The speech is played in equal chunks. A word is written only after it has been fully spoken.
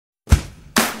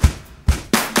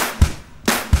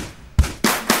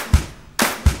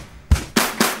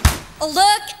Look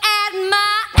at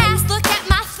my ass, look at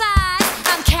my thighs.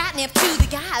 I'm catnip to the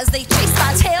guys. They chase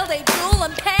my tail, they drool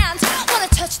and pant. Wanna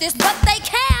touch this, but they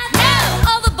can't. No!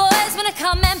 All the boys wanna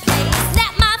come and play.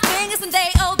 Snap my fingers and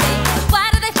they obey. Why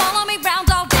do they follow me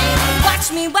round all day?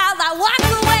 Watch me while I walk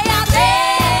away. I'll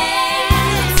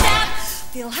dance, stop.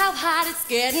 Feel how hot it's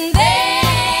getting.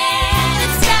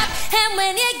 Dance, stop. And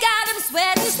when you got 'em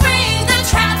sweating, spring the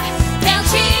trap. They'll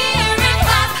cheer and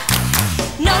clap.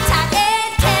 No time.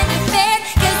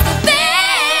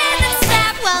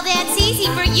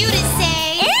 For you to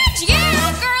say. And you,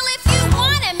 girl, if you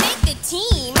wanna make the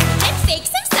team, then fake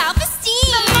some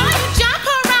self-esteem. The more you jump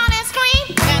around and scream,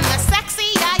 then the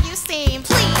sexier you seem.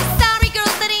 Please, sorry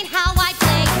girls, that ain't how I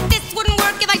play. This wouldn't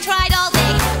work if I tried all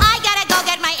day. I gotta go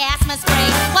get my asthma spray.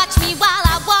 Watch me while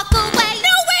I walk away.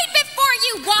 No, wait, before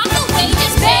you walk away,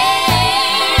 just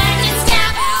bend and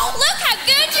snap. Look how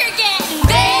good you're getting.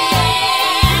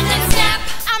 Bend and snap.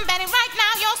 I'm betting right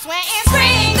now you're sweating.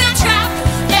 Spring the trap.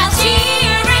 They'll cheer.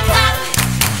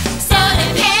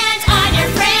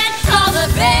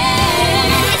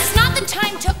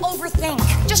 Overthink.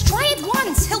 Just try it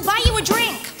once. He'll buy you a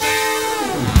drink.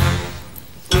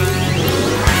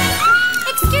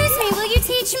 Excuse me, will you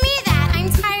teach me that? I'm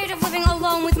tired of living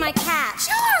alone with my cat.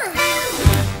 Sure.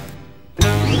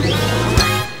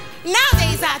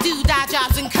 Nowadays I do dye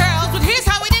jobs and curls, but here's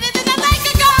how we did it in the like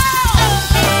a girl.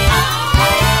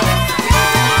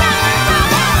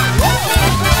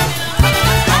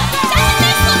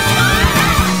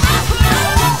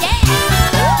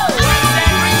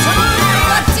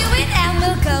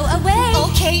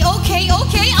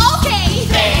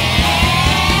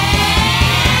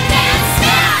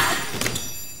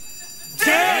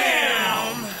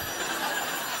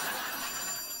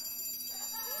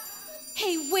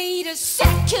 Hey, wait a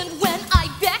second, when I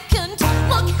beckoned,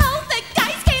 look how the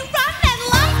guys came running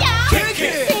like I'm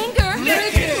finger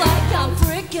licking like I'm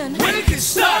frickin'.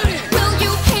 Will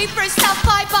you pay for stuff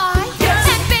I buy? Yes.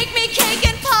 And bake me cake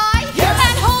and pie? Yes.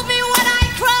 And hold me when I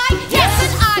cry? Yes,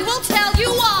 and I will tell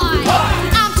you why.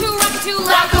 I'm too rocky to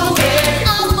lock away.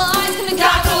 All the boys gonna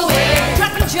cock away.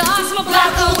 Dropping jaws from a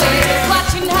block away.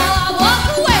 Watching how I walk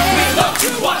away. We love to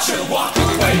watch her walk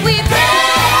away. We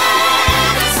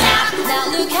now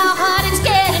look how hot it's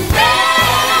getting.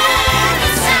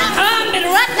 Come and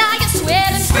right now you're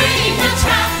sweating. Scream the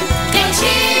trap, then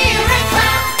cheer and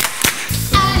clap.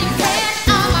 I depend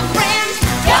on my friends.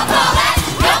 Go Paulette,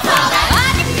 go Paulette. I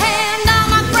depend on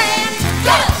my friends.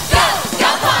 Go, go, go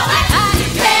Paulette. I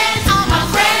depend on my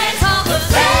friends. All the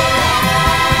band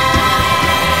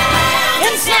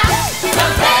and snap, the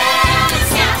band and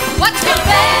snap. Watch the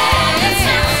band and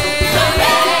snap, the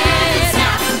band and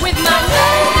snap. With my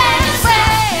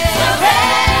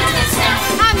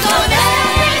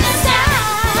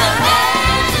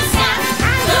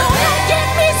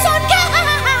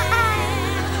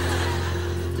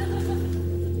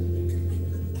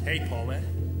Hey, Paulette.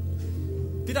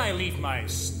 Did I leave my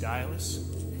stylus?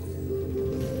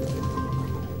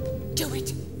 do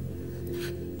it.